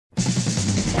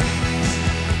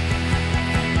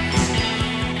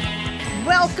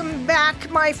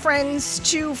back, my friends,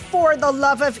 to For the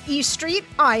Love of E Street.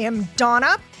 I am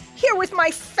Donna, here with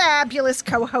my fabulous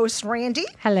co-host, Randy.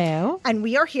 Hello. And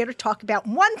we are here to talk about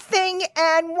one thing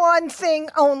and one thing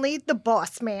only, the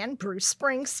boss man, Bruce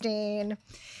Springsteen.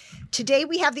 Today,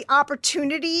 we have the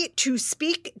opportunity to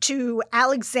speak to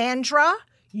Alexandra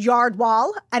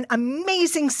Yardwall, an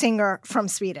amazing singer from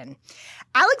Sweden.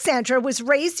 Alexandra was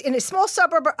raised in a small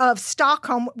suburb of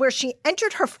Stockholm where she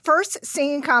entered her first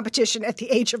singing competition at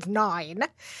the age of 9,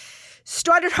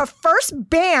 started her first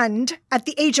band at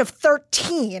the age of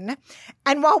 13,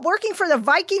 and while working for the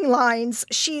Viking Lines,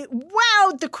 she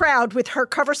wowed the crowd with her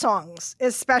cover songs,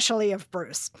 especially of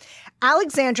Bruce.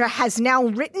 Alexandra has now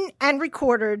written and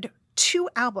recorded 2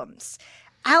 albums.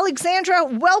 Alexandra,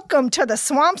 welcome to the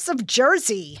swamps of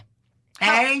Jersey.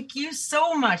 Thank you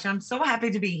so much. I'm so happy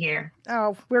to be here.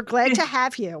 Oh, we're glad to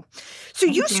have you. So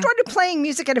you started playing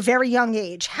music at a very young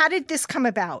age. How did this come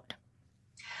about?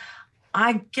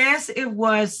 I guess it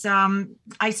was,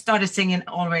 I started singing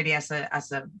already as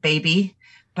a baby,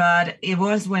 but it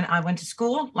was when I went to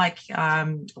school, like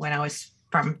when I was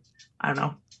from, I don't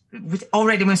know,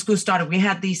 already when school started, we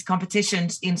had these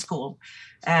competitions in school,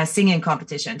 singing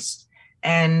competitions.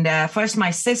 And first,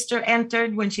 my sister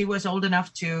entered when she was old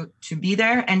enough to be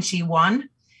there, and she won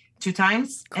 2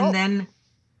 times. Cool. And then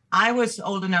I was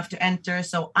old enough to enter,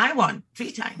 so I won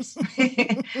 3 times.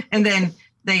 And then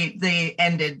they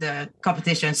ended the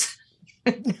competitions.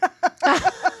 They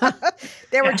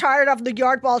were tired of the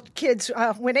Yardwall kids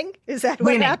winning. Is that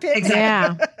what happened? Exactly.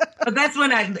 Yeah. But that's when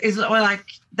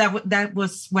that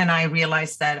was when I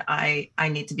realized that I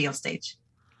need to be on stage.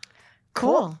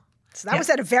 Cool. So that was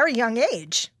at a very young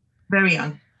age. Very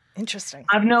young. Interesting.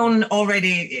 I've known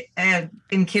already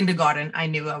in kindergarten, I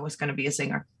knew I was going to be a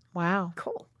singer. Wow.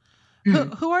 Cool.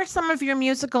 Mm. Who are some of your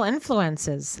musical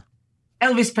influences?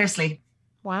 Elvis Presley.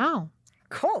 Wow.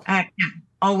 Cool.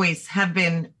 Always have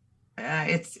been.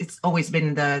 It's always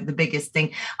been the biggest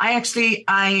thing. I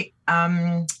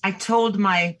told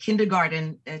my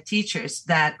kindergarten teachers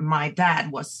that my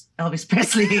dad was Elvis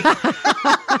Presley.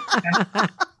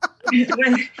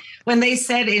 When they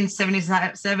said in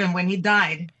 1977 when he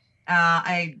died,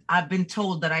 I've been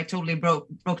told that I totally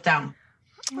broke down.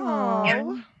 Oh. Yeah.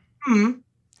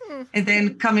 Mm-hmm. And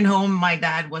then coming home, my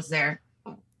dad was there.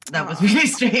 That was really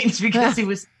strange because he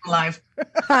was alive.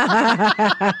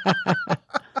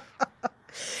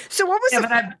 So what was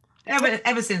but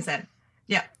ever since then?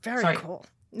 Yeah. Very cool.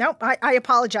 No, I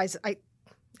apologize.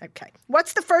 Okay.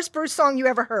 What's the first Bruce song you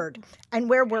ever heard, and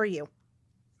where were you?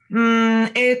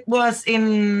 It was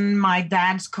in my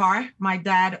dad's car. My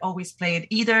dad always played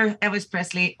either Elvis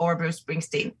Presley or Bruce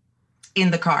Springsteen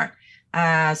in the car.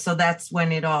 So that's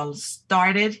when it all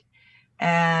started.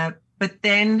 But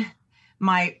then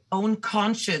my own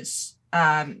consciousness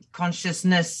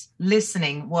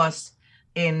listening was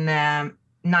in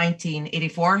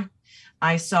 1984.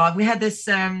 We had this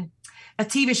a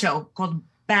TV show called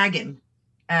Baggin'.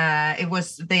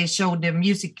 They showed the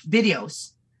music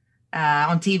videos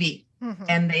on TV, mm-hmm.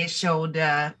 and they showed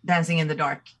Dancing in the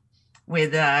Dark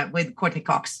with Courtney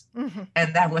Cox, mm-hmm.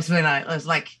 and that was when I was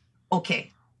like,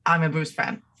 okay, I'm a Bruce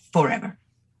fan forever.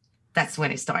 That's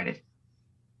when it started.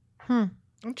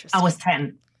 Interesting. I was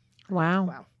 10.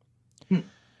 Wow.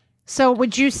 So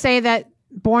would you say that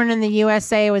Born in the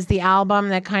USA was the album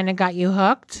that kind of got you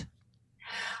hooked?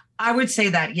 I would say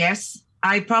that, yes.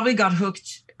 I probably got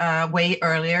hooked way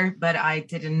earlier, but I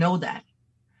didn't know that.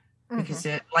 Because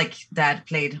Dad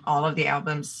played all of the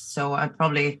albums, so I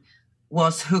probably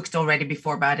was hooked already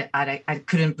before, but I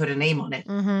couldn't put a name on it.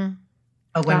 Mm-hmm.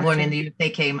 But when Born in the USA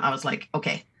came, I was like,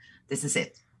 okay, this is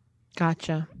it.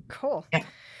 Gotcha. Cool. Yeah.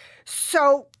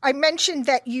 So I mentioned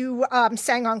that you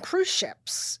sang on cruise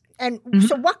ships, and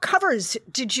so what covers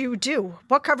did you do?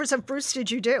 What covers of Bruce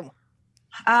did you do?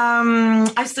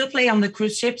 I still play on the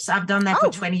cruise ships. I've done that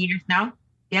for 20 years now.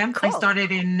 Yeah, cool. I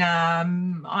started in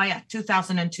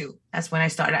 2002. That's when I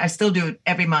started. I still do it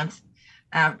every month,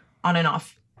 on and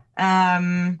off.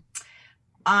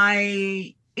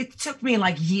 It took me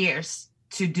like years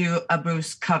to do a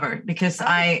Bruce cover because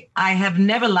I have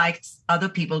never liked other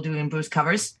people doing Bruce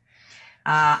covers.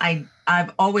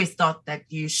 I've always thought that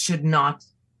you should not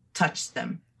touch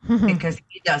them because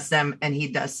he does them and he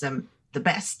does them the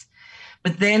best.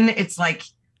 But then it's like,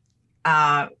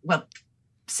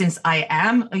 since I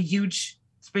am a huge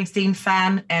Springsteen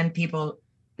fan and people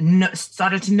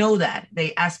started to know that,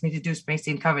 they asked me to do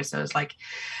Springsteen covers. So I was like,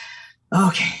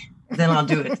 okay, then I'll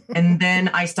do it. And then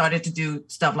I started to do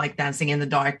stuff like Dancing in the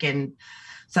Dark and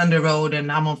Thunder Road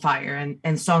and I'm on Fire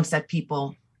and songs that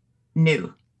people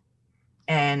knew.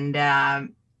 And I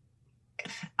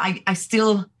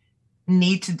still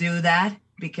need to do that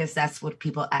because that's what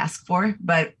people ask for.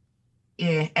 But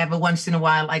every once in a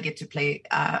while, I get to play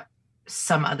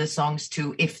some other songs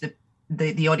too, if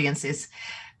the audience is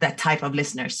that type of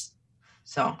listeners.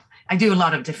 So I do a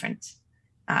lot of different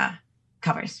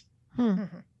covers.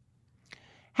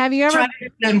 Have you ever try to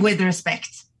do them with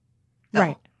respect? Though.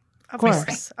 Right? Of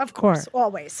course. Of course.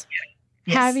 Always.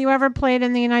 Yes. Have you ever played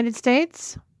in the United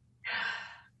States?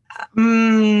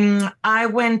 I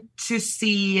went to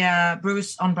see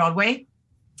Bruce on Broadway.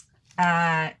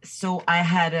 So I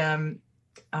had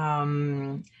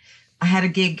a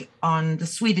gig on the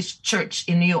Swedish Church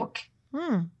in New York.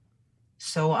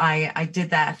 So I did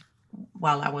that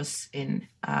while I was in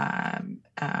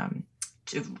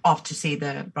off to see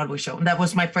the Broadway show. And that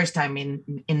was my first time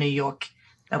in New York.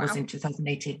 That was in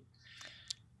 2018.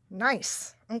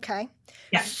 Nice. Okay.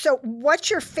 Yeah. So what's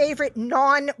your favorite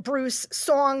non-Bruce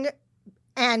song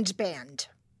and band?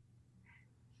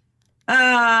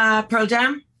 Pearl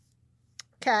Jam.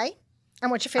 Okay.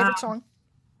 And what's your favorite song?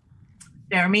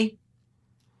 Jeremy.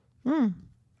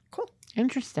 Cool.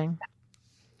 Interesting.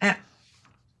 Yeah.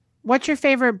 What's your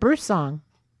favorite Bruce song?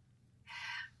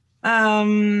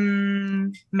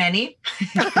 Many.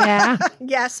 Yeah.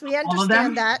 Yes, we of them?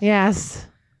 understand that. Yes.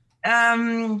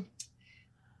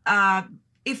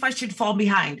 If I Should Fall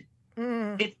Behind,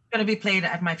 it's going to be played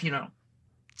at my funeral.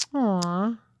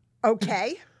 Aw.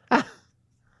 Okay.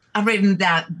 I've written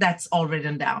that. That's all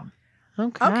written down.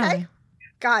 Okay.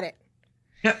 Got it.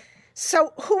 Yep.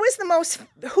 So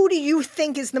who do you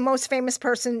think is the most famous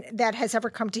person that has ever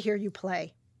come to hear you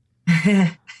play?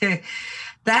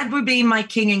 That would be my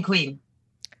king and queen.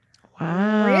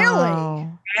 Wow. Really?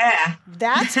 Yeah.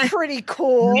 That's pretty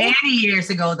cool. Many years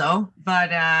ago, though.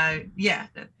 But yeah,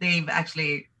 they've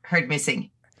actually heard me sing.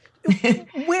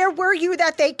 Where were you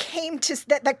that they came to,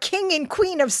 that the king and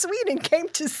queen of Sweden came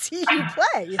to see you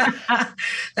play?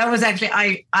 That was actually,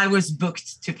 I was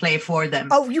booked to play for them.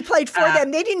 Oh, you played for them.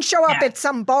 They didn't show up at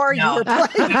some bar No. you were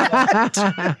playing at.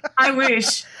 I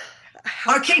wish.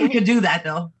 Our king could do that,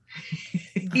 though.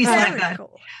 He's like Very that.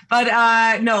 cool.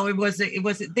 But no, it was.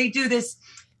 They do this.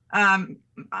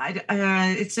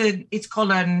 It's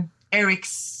called an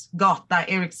Eric's Gata,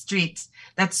 Eric Street.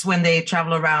 That's when they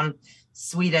travel around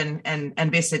Sweden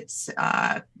and visit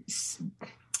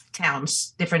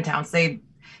towns, different towns.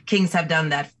 Kings have done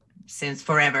that since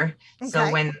forever. Okay.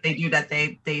 So when they do that,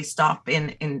 they stop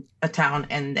in a town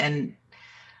and then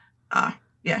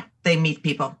they meet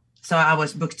people. So I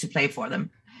was booked to play for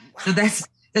them. Wow. So that's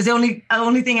the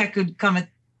only thing I could come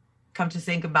to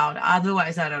think about.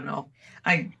 Otherwise, I don't know.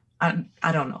 I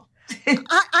don't know.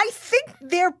 I think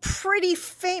they're pretty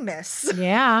famous.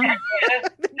 Yeah.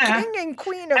 The king and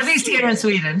queen of At least here in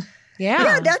Sweden.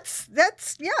 Yeah. Yeah,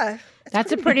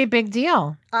 that's a pretty big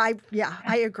deal. I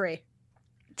agree.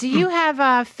 Do you have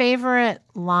a favorite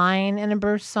line in a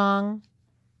Bruce song?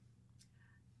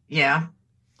 Yeah,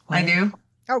 I do.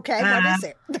 Okay, what is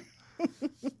it?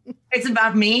 It's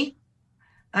about me.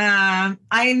 I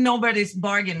ain't nobody's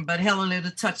bargain, but hell, a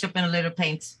little touch up and a little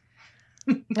paint.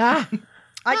 Ah.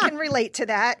 I can relate to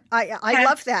that. I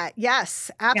love that. Yes,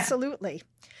 absolutely. Yeah.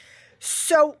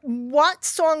 So what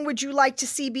song would you like to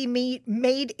see be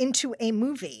made into a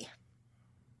movie?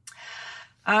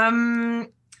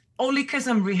 Only because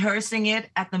I'm rehearsing it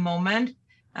at the moment.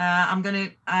 I'm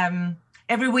going to,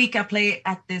 every week I play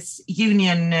at this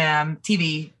Union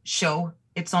TV show.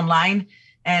 It's online.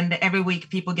 And every week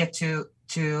people get to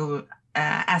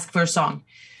ask for a song.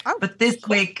 Oh, but this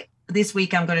week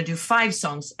I'm going to do 5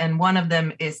 songs, and one of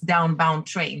them is Downbound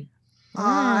Train.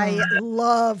 I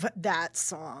love that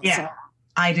song. Yeah,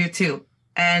 I do too.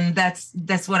 And that's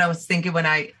what I was thinking when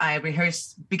I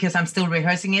rehearsed, because I'm still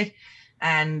rehearsing it.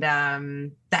 And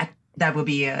that would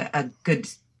be a good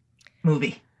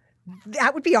movie.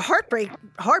 That would be a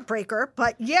heartbreaker,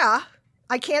 but yeah,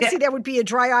 I can't see there would be a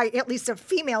dry eye, at least a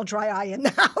female dry eye in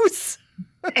the house.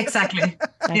 Exactly.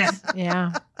 Yeah.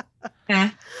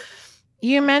 Yeah.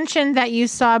 You mentioned that you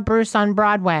saw Bruce on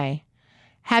Broadway.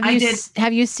 Have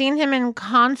you seen him in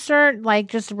concert, like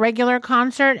just regular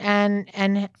concert?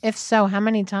 And if so, how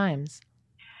many times?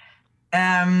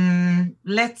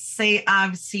 Let's say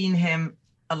I've seen him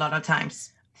a lot of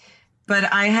times,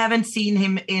 but I haven't seen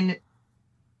him in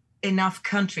enough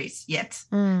countries yet,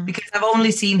 because I've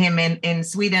only seen him in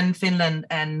Sweden, Finland,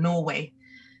 and Norway.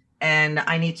 And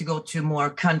I need to go to more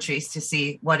countries to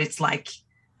see what it's like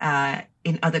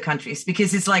in other countries,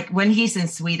 because it's like when he's in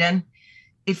Sweden,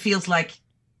 it feels like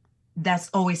that's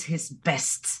always his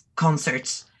best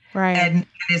concert. Right. And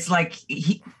it's like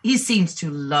he seems to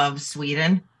love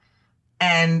Sweden.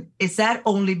 And is that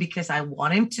only because I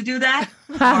want him to do that?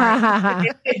 Or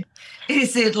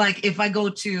is it like if I go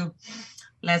to,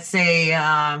 let's say,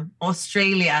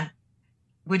 Australia,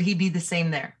 would he be the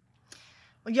same there?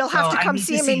 Well, you'll have to come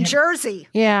see him in Jersey.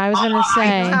 Yeah, I was going to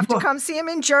say. You'll have to come see him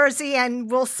in Jersey, and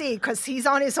we'll see, because he's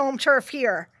on his home turf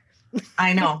here.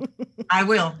 I know. I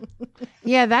will.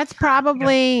 Yeah, that's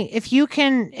probably, if you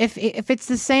can, if it's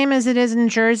the same as it is in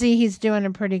Jersey, he's doing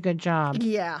a pretty good job.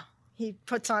 Yeah. He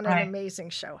puts on an amazing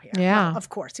show here. Yeah. Well, of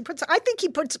course. I think he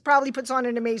probably puts on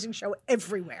an amazing show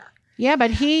everywhere. Yeah,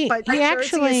 but he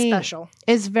actually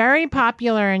is very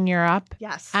popular in Europe.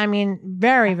 Yes. I mean,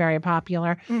 very, very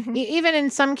popular. Mm-hmm. Even in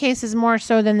some cases more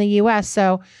so than the U.S.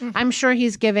 So I'm sure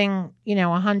he's giving,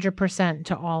 100%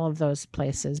 to all of those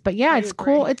places. But yeah, it's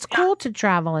cool. It's cool to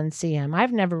travel and see him.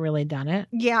 I've never really done it.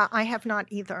 Yeah, I have not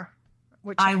either.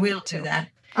 Which I will do that.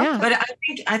 Yeah. But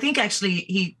I think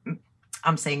actually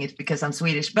I'm saying it because I'm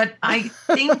Swedish, but I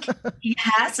think he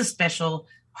has a special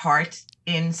heart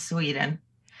in Sweden.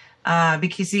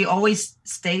 Because he always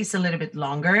stays a little bit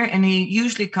longer, and he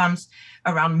usually comes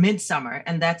around midsummer,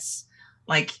 and that's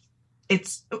like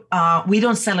we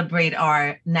don't celebrate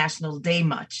our national day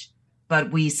much,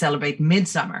 but we celebrate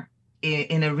midsummer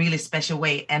in a really special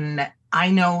way. And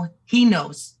I know he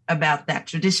knows about that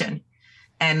tradition,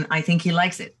 and I think he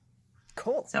likes it.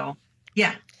 Cool. So,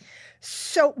 yeah.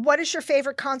 So what is your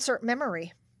favorite concert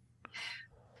memory?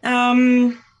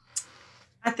 I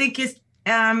think it's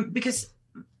because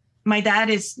my dad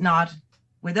is not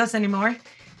with us anymore.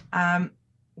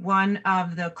 One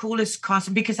of the coolest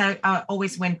concerts, because I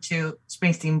always went to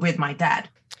Springsteen with my dad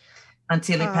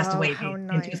until he passed away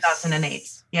in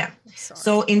 2008. Yeah.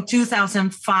 So in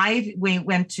 2005, we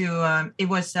went to, it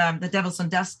was the Devils and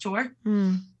Dust tour.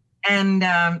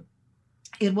 And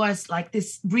it was like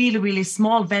this really, really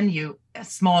small venue,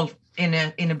 small in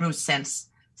a Bruce sense,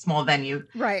 small venue.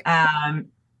 Right.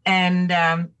 And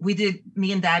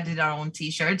me and Dad did our own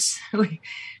T-shirts. we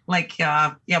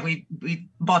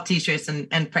bought T-shirts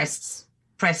and pressed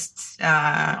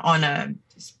on a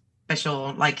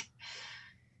special like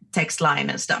text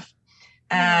line and stuff.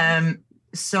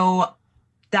 So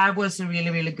that was a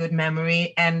really, really good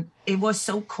memory. And it was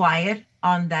so quiet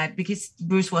on that because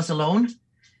Bruce was alone.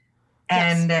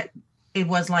 And it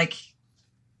was like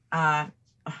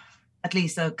at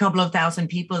least a couple of thousand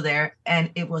people there,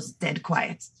 and it was dead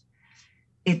quiet.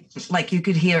 It like you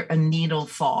could hear a needle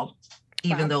fall,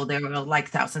 even though there were like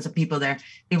thousands of people there.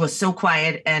 It was so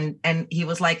quiet, and he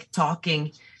was like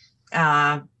talking,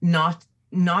 not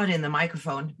in the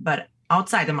microphone, but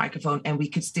outside the microphone, and we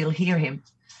could still hear him.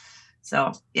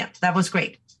 So yeah, that was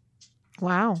great.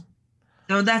 Wow.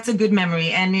 So that's a good memory,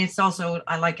 and it's also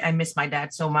I miss my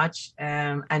dad so much,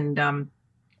 and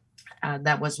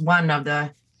that was one of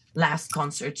the last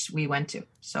concerts we went to.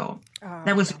 So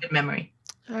that was a good memory.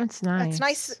 That's nice. That's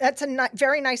nice. That's a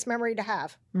very nice memory to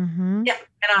have. Mm-hmm. Yeah.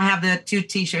 And I have the 2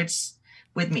 T-shirts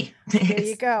with me. There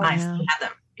you go. Nice to have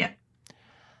them. Yeah.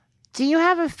 Do you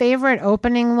have a favorite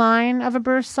opening line of a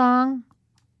Bruce song?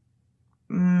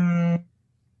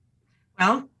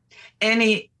 Well,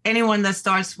 anyone that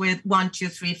starts with 1, 2,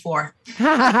 3, 4.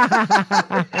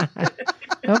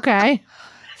 Okay.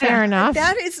 Fair enough.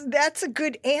 That's a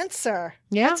good answer.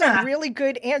 Yeah. That's a really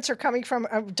good answer coming from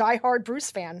a diehard Bruce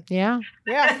fan. Yeah.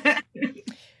 Yeah.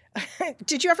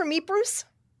 Did you ever meet Bruce?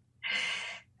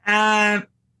 No.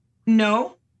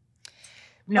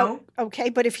 Oh, okay,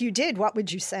 but if you did, what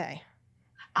would you say?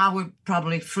 I would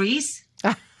probably freeze.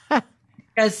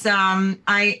 Because Mark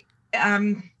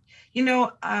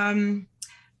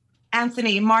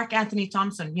Anthony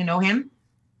Thompson, you know him?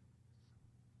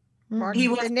 Mark,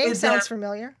 the name sounds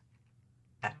familiar.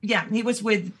 Yeah, he was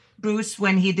with Bruce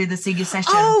when he did the Ziggy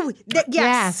session. Oh,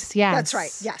 yes. That's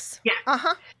right. Yes. Yeah.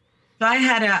 Uh-huh. So I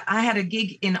had a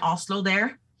gig in Oslo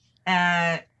there,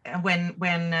 when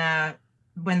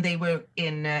they were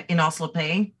in Oslo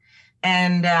playing,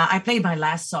 and I played my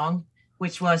last song,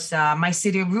 which was My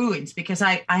City of Ruins, because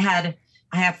I have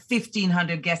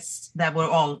 1,500 guests that were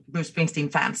all Bruce Springsteen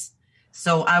fans.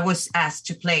 So I was asked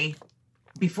to play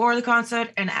before the concert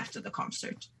and after the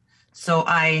concert. So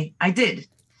I did.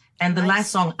 And the last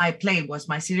song I played was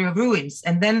My City of Ruins.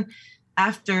 And then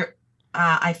after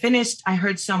I finished, I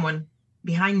heard someone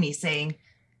behind me saying,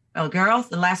 "Well, girl,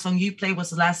 the last song you played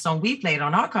was the last song we played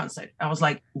on our concert." I was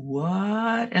like,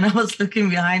 "What?" And I was looking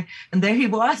behind, and there he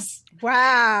was.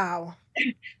 Wow.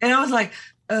 And I was like,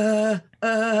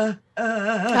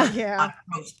 Yeah.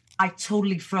 I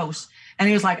totally froze. And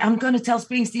he was like, "I'm going to tell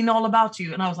Springsteen all about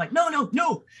you." And I was like, no. Don't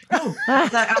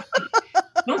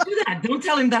do that. Don't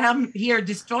tell him that I'm here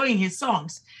destroying his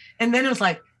songs. And then it was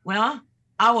like, "Well,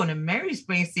 I want to marry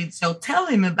Springsteen, so tell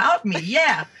him about me.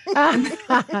 Yeah. Then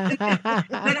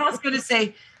I was going to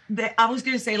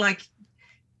say, like,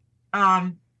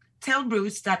 tell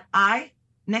Bruce that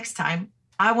next time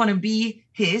I want to be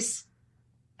his.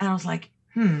 And I was like,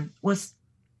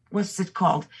 what's it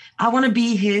called? I want to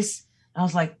be his. I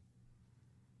was like,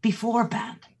 before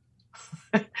band.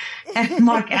 And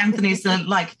Mark Anthony said,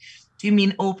 like, do you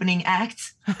mean opening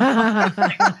act?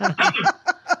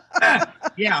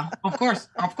 Yeah, of course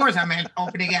I meant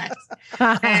opening act.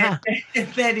 And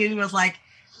then he was like,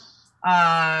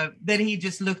 then he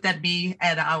just looked at me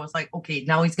and I was like, okay,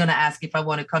 now he's going to ask if I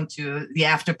want to come to the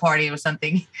after party or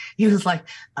something. He was like,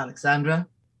 Alexandra,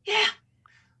 yeah.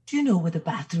 Do you know where the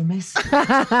bathroom is?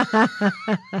 I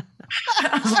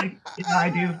was like, yeah, I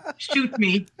do. Shoot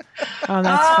me. Oh,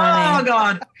 that's funny. Oh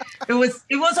God. It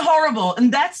was horrible.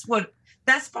 And that's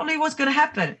probably what's going to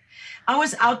happen. I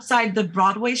was outside the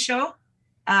Broadway show.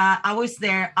 I was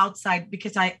there outside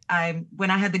because I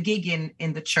when I had the gig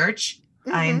in the church,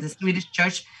 in the Swedish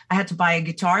church, I had to buy a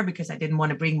guitar because I didn't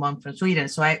want to bring one from Sweden.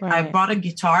 So I brought a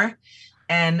guitar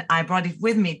and I brought it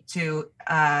with me to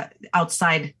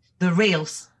outside the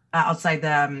rails, outside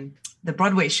the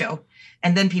Broadway show.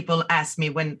 And then people asked me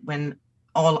when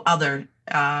all other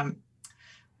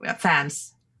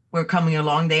fans were coming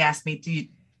along, they asked me, do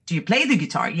you play the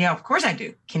guitar? Yeah, of course I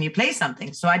do. Can you play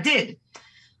something? So I did.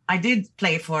 I did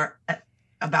play for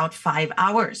about 5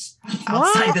 hours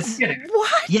outside the theater.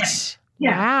 What? Yes.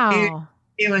 Yeah. Wow.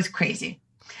 It was crazy.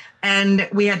 And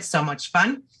we had so much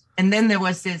fun. And then there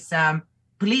was this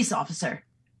police officer.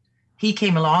 He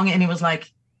came along and he was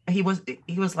like,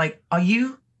 are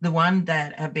you the one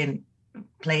that have been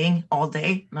playing all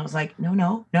day? And I was like,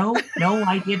 no,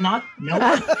 I did not. No,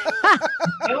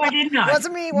 I did not.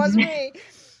 Wasn't me.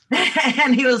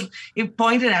 And he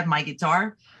pointed at my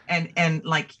guitar and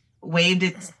like waved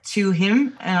it to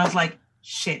him. And I was like,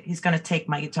 shit, he's going to take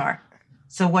my guitar.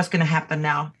 So what's going to happen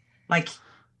now? Like,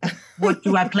 what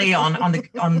do I play on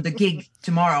the gig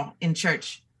tomorrow in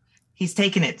church? He's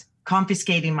taking it,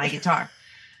 confiscating my guitar.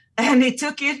 And he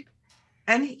took it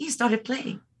and he started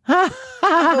playing. Oh,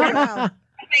 wow.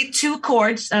 I played 2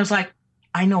 chords. And I was like,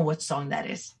 I know what song that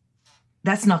is.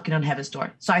 That's Knocking on Heaven's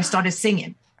Door. So I started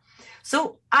singing.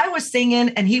 So I was singing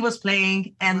and he was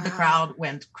playing and the crowd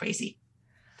went crazy.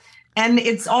 And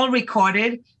it's all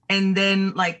recorded. And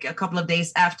then like a couple of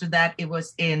days after that, it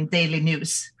was in Daily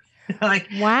News. Like,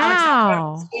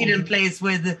 wow. Sweden plays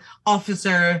with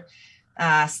Officer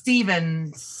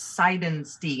Steven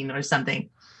Seidenstein or something.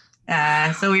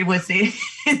 So it was in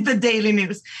the Daily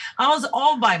News. I was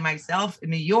all by myself in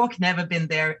New York, never been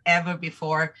there ever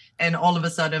before. And all of a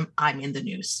sudden I'm in the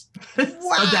news.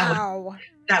 Wow. So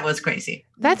that was crazy.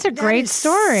 That's a great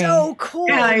story. So cool.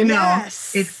 Yeah, I know.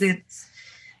 Yes.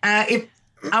 I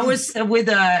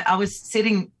was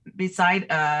sitting beside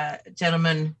a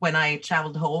gentleman when I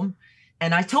traveled home,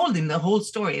 and I told him the whole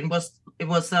story. And it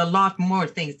was a lot more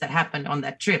things that happened on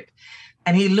that trip,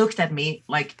 and he looked at me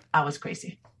like I was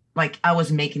crazy, like I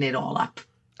was making it all up.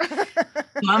 So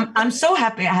I'm so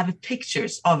happy I have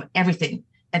pictures of everything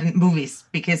and movies,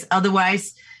 because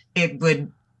otherwise it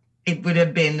would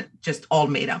have been just all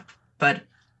made up, but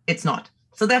it's not.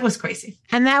 So that was crazy.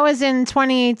 And that was in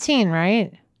 2018,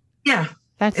 right? Yeah.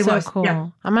 That's so cool. Yeah.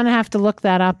 I'm going to have to look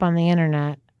that up on the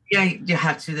internet. Yeah, you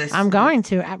have to. I'm going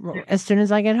to as soon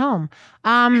as I get home.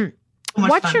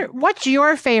 What's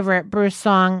your favorite Bruce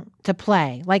song to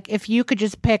play? Like if you could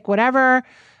just pick whatever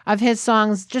of his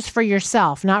songs just for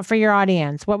yourself, not for your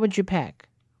audience, what would you pick?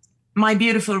 My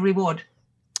Beautiful Reward.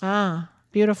 Ah,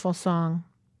 beautiful song.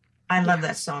 I love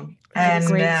that song. It's a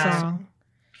great song.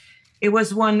 It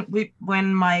was one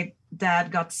when my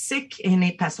dad got sick and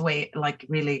he passed away like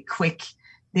really quick.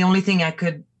 The only thing I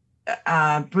could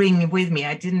bring with me,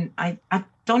 I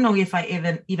don't know if I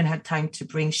even had time to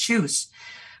bring shoes.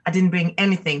 I didn't bring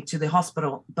anything to the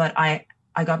hospital, but I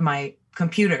got my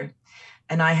computer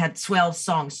and I had 12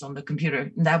 songs on the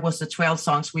computer. And that was the 12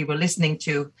 songs we were listening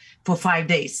to for 5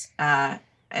 days.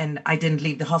 And I didn't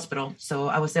leave the hospital. So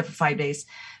I was there for 5 days.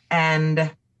 And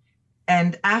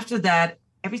after that,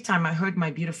 every time I heard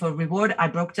My Beautiful Reward, I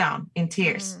broke down in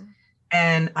tears.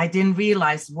 And I didn't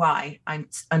realize why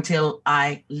until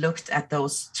I looked at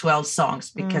those 12 songs,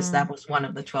 because that was one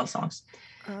of the 12 songs.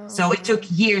 Oh. So it took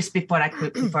years before I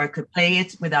could play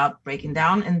it without breaking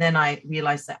down. And then I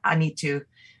realized that I need to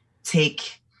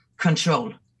take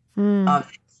control of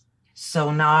it.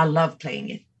 So now I love playing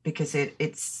it because it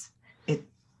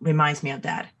reminds me of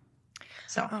Dad.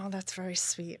 So that's very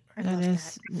sweet. That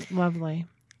is lovely.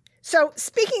 So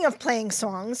speaking of playing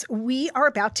songs, we are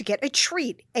about to get a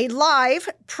treat, a live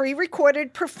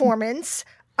pre-recorded performance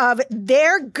of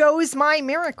There Goes My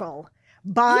Miracle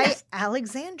by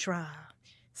Alexandra.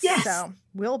 Yes. So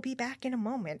we'll be back in a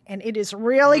moment. And it is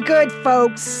really good,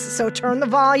 folks. So turn the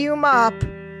volume up.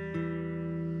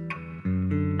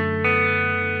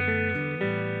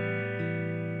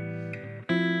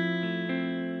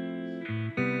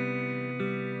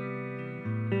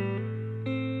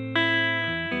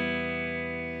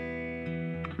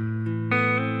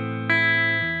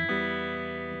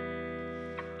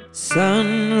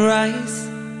 Sunrise,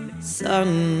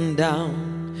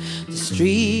 sundown, the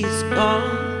streets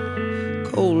gone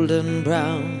cold and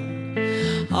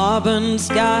brown, auburn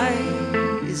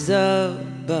skies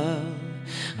above.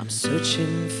 I'm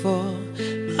searching for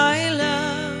my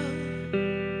love,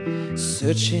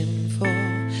 searching for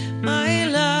my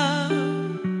love.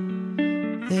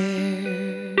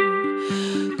 There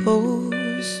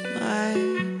goes my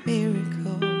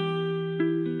miracle,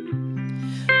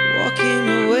 walking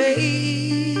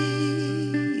away,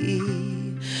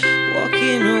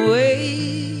 walking away.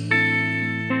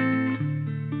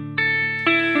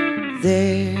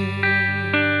 There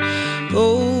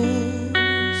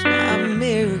goes my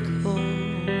miracle,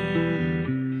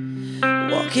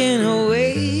 walking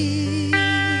away,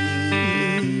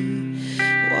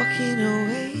 walking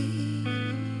away.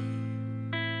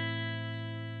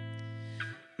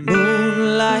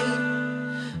 Moonlight,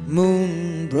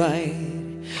 moon bright,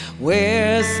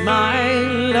 where's my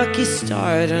lucky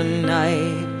star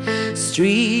tonight?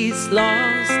 Streets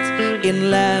lost in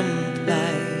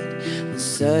lamplight,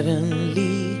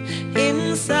 suddenly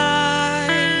inside,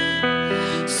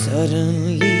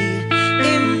 suddenly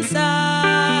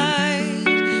inside,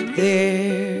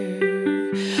 there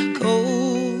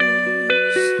goes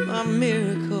my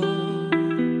miracle,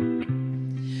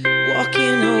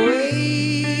 walking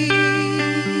away,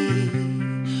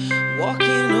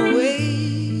 walking away.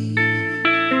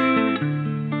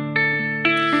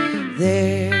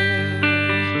 There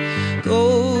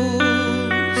goes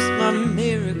my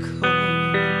miracle,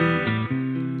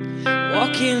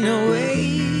 walking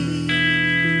away,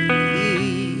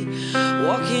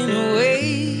 walking away.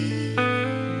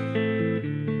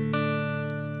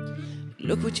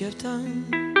 Look what you have done,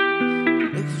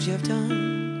 look what you have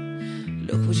done,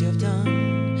 look what you have done.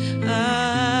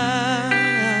 Ah,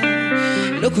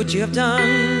 look what you have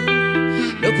done,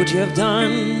 look what you have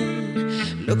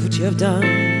done, look what you have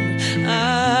done.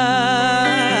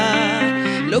 Ah,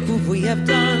 look what we have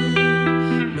done,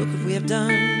 look what we have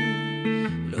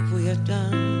done, look what we have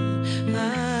done.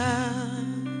 Ah,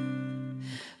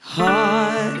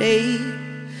 heartache,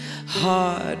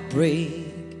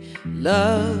 heartbreak,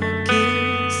 love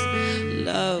gives,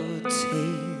 love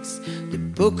takes. The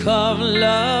book of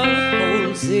love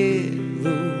holds its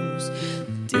rules.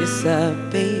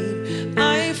 Disobeyed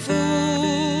my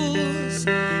fools,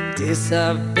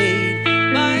 disobeyed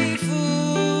my fools.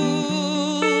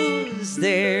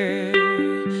 There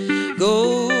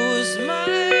goes my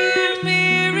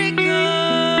miracle,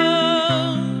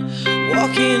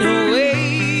 walking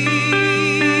away,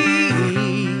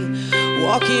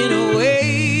 walking away.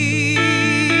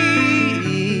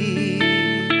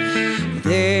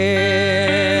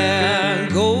 There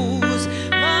goes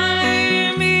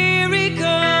my miracle,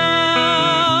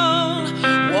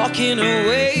 walking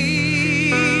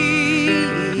away,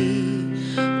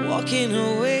 walking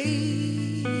away.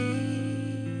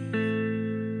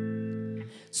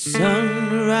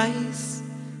 Sunrise,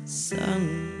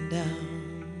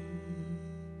 sundown.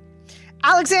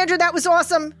 Alexandra, that was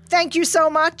awesome. Thank you so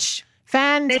much.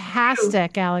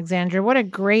 Fantastic, Alexandra. What a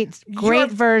great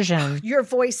version. Your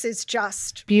voice is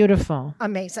just beautiful.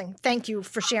 Amazing. Thank you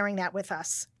for sharing that with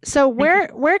us. So where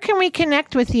can we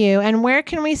connect with you, and where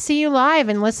can we see you live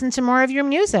and listen to more of your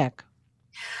music?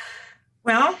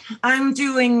 Well, I'm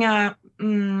doing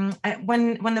when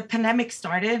the pandemic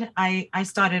started, I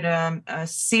started a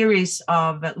series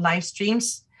of live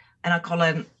streams, and I call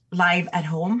it Live at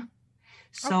Home.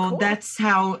 So cool. that's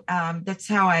how I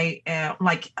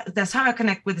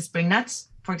connect with the Spring Nuts,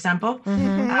 for example.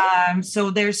 Mm-hmm.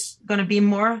 So there's going to be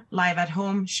more live at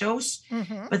home shows,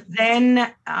 Mm-hmm. but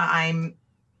then I'm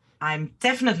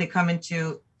definitely coming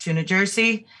to New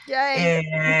Jersey.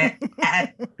 Yay.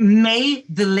 At May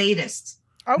the latest.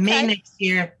 Okay. May next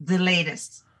year the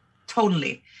latest.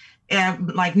 Totally.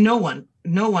 Like no one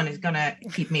is gonna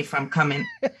keep me from coming.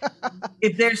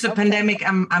 If there's a pandemic,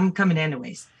 I'm coming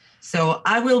anyways. So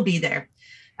I will be there.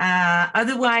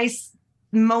 Otherwise,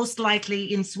 most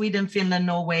likely in Sweden, Finland,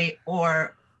 Norway,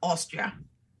 or Austria.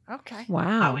 Okay.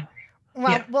 Wow.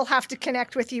 Well, we'll have to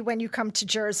connect with you when you come to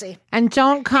Jersey. And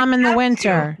don't come in the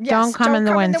winter. Yes, don't come in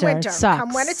the winter. It sucks.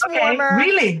 Come when it's warmer.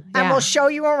 Really? And we'll show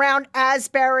you around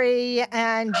Asbury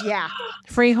and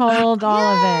Freehold, all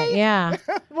of it. Yeah.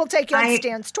 We'll take you on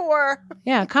Stan's tour.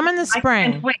 Yeah, come in the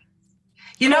spring.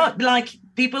 You know, like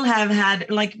people have had,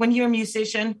 like when you're a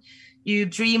musician, you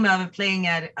dream of playing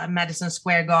at Madison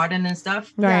Square Garden and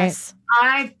stuff. Right. Yes.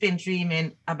 I've been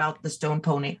dreaming about the Stone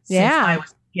Pony since I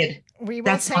was a kid.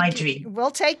 That's my dream. We'll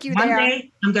take you One there. One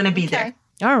day, I'm going to be there.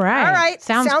 All right. All right.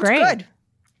 Sounds great.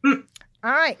 Good.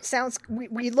 All right.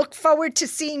 We look forward to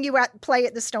seeing you play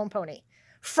at the Stone Pony.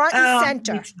 Front and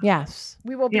center. Yes.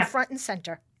 We will be front and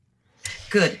center.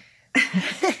 Good.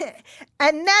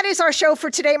 And that is our show for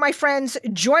today, my friends.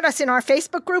 Join us in our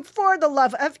Facebook group For the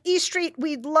Love of E Street.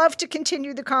 We'd love to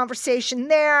continue the conversation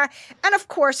there. And of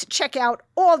course, check out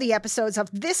all the episodes of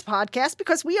this podcast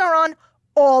because we are on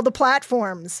all the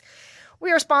platforms.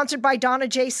 We are sponsored by Donna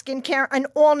J Skincare, an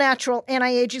all-natural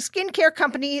anti-aging skincare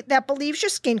company that believes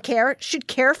your skincare should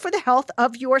care for the health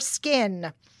of your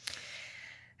skin.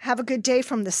 Have a good day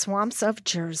from the swamps of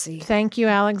Jersey. Thank you,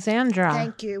 Alexandra.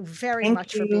 Thank you very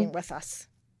much for being with us.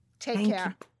 Take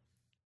care.